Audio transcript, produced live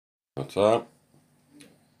What's that?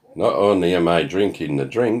 Not only am I drinking the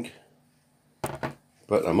drink,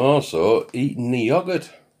 but I'm also eating the yoghurt.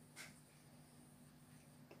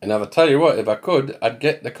 And I'll tell you what, if I could, I'd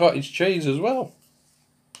get the cottage cheese as well.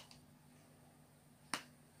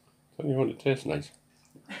 Tell you what, it tastes nice.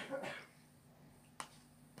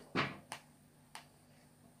 It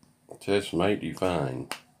tastes mighty fine.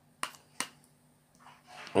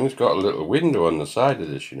 And it's got a little window on the side of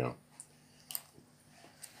this, you know.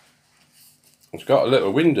 It's got a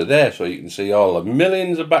little window there so you can see all the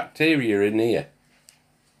millions of bacteria in here.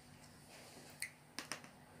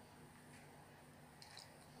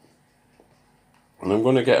 And I'm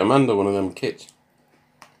going to get Amanda one of them kits.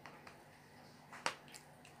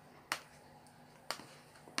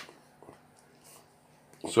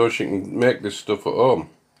 So she can make this stuff at home.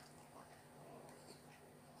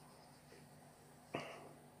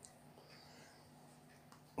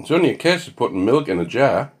 It's only a case of putting milk in a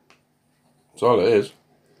jar. That's all it is.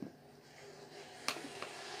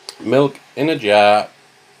 Milk in a jar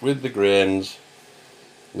with the grains.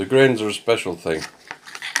 The grains are a special thing.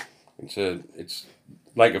 It's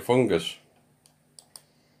like a fungus.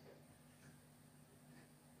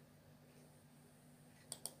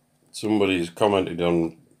 Somebody's commented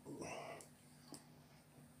on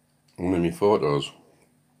one of my photos.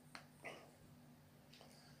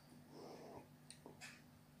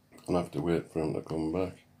 I'll have to wait for him to come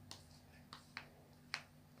back.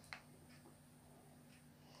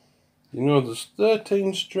 You know, there's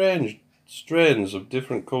 13 strains of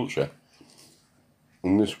different culture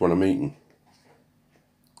in this one I'm eating.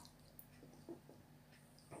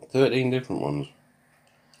 13 different ones.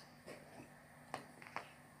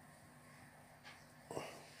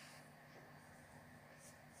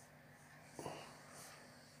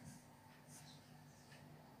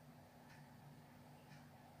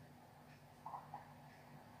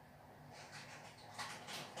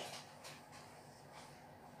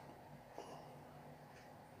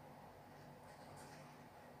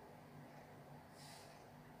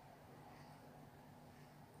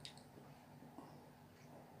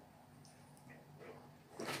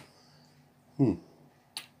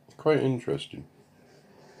 Quite interesting.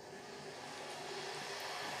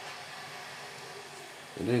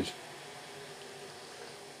 It is.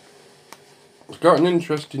 It's got an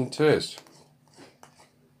interesting taste.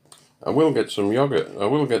 I will get some yogurt. I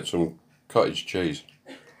will get some cottage cheese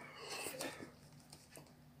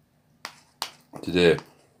today.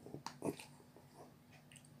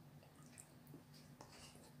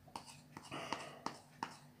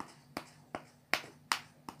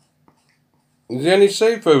 Is there any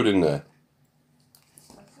seafood in there?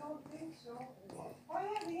 I don't think so. Oh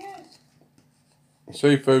yeah, there is.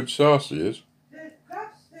 Seafood sausages? The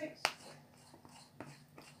crab sticks.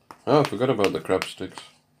 Oh, I forgot about the crab sticks.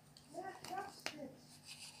 Yeah, crab sticks.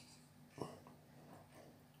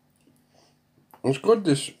 It's good,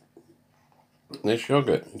 this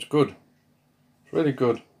yogurt. It's good. It's really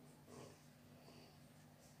good.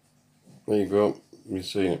 There you go. You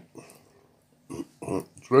see it.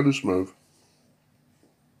 It's really smooth.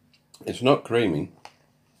 It's not creamy.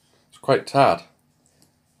 It's quite tart.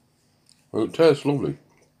 Well, it tastes lovely.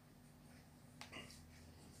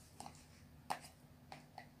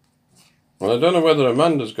 Well, I don't know whether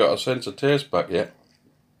Amanda's got a sense of taste back yet.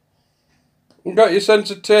 You got your sense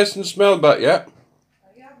of taste and smell back yet?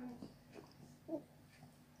 I haven't.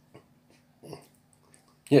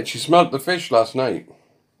 Yeah, she smelt the fish last night.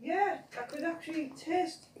 Yeah, I could actually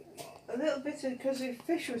taste a little bit of, because the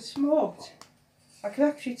fish was smoked. I could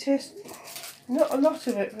actually taste, not a lot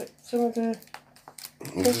of it, but some of the...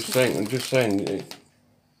 I'm just saying, you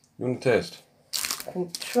want to taste? I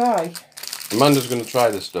can try. Amanda's going to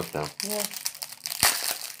try this stuff now. Yeah.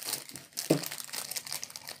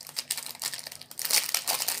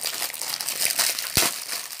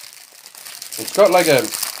 It's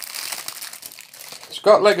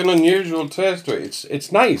got like an unusual taste to it.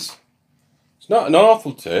 It's nice. It's not an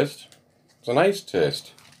awful taste. It's a nice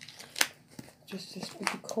taste. Just this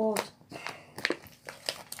bit of cold.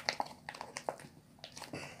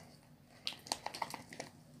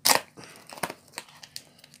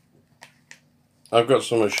 I've got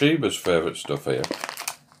some of Sheba's favourite stuff here,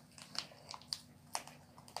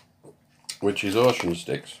 which is ocean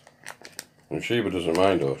sticks. And Sheba doesn't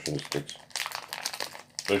mind ocean sticks.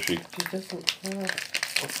 Does she? She doesn't. No.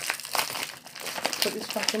 Put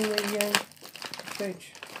this back in the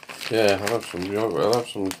fridge. Yeah, I'll have some yogurt. I'll have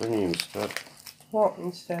some thingy instead. What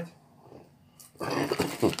instead? Ah,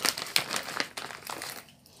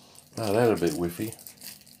 they're a bit whiffy.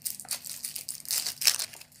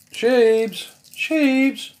 Sheebs!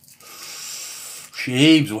 Sheebs!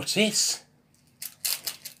 Sheebs, what's this?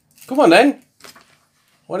 Come on then.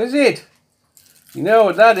 What is it? You know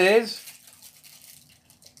what that is?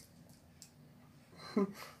 Go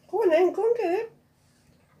on then, go and get it.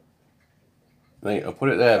 Right, I'll put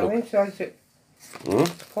it there. I Look. think she likes it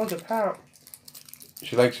pulled apart.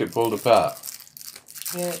 She likes it pulled apart.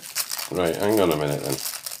 Yeah. Right, hang on a minute then.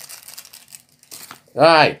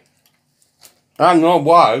 Aye. I know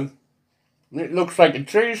why. It looks like a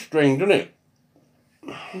cheese string, doesn't it?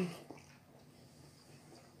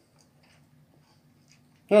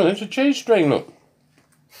 No, it's a cheese string, look.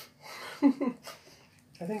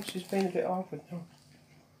 I think she's been a bit awkward now.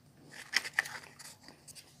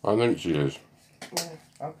 I think she is. Yeah.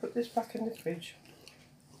 I'll put this back in the fridge.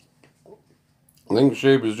 I think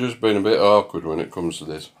Sheba's just been a bit awkward when it comes to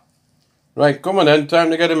this. Right, come on then, time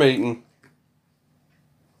to get a meeting.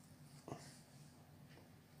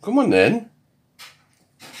 Come on then.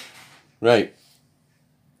 Right.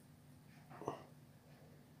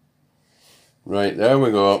 Right, there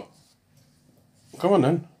we go. Come on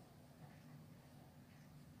then.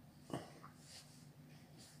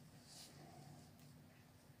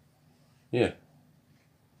 Yeah.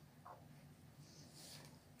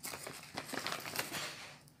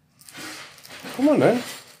 Come on then.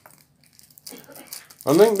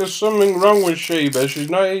 I think there's something wrong with Sheba. She's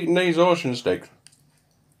not eating these ocean sticks.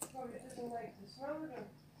 Probably doesn't like the smell of them.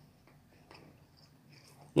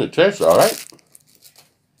 It tastes alright.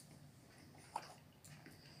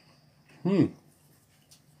 You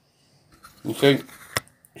think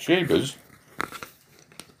Sheba's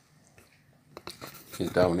is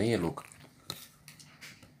down here, look.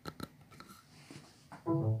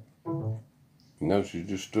 Now she's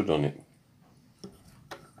just stood on it.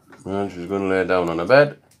 And she's going to lay down on her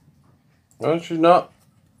bed. No, she's not.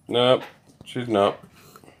 No, she's not.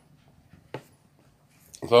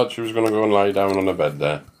 I thought she was going to go and lie down on her bed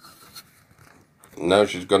there. Now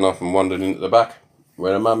she's gone off and wandered into the back,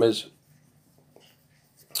 where her mum is.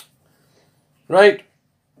 Right.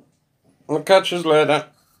 I'll catch us later.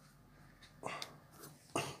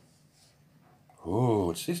 Oh,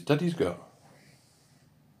 what's this Daddy's got?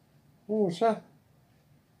 Oh, what's that?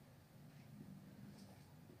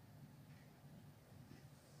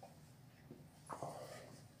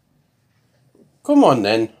 Come on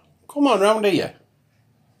then. Come on round here.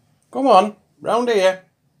 Come on, round here.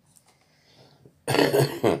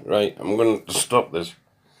 Right, I'm going to stop this.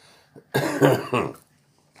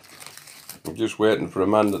 I'm just waiting for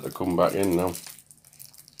Amanda to come back in now.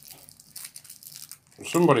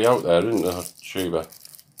 There's somebody out there, isn't there, Sheba?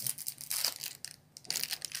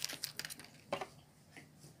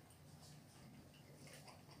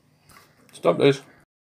 Stop this.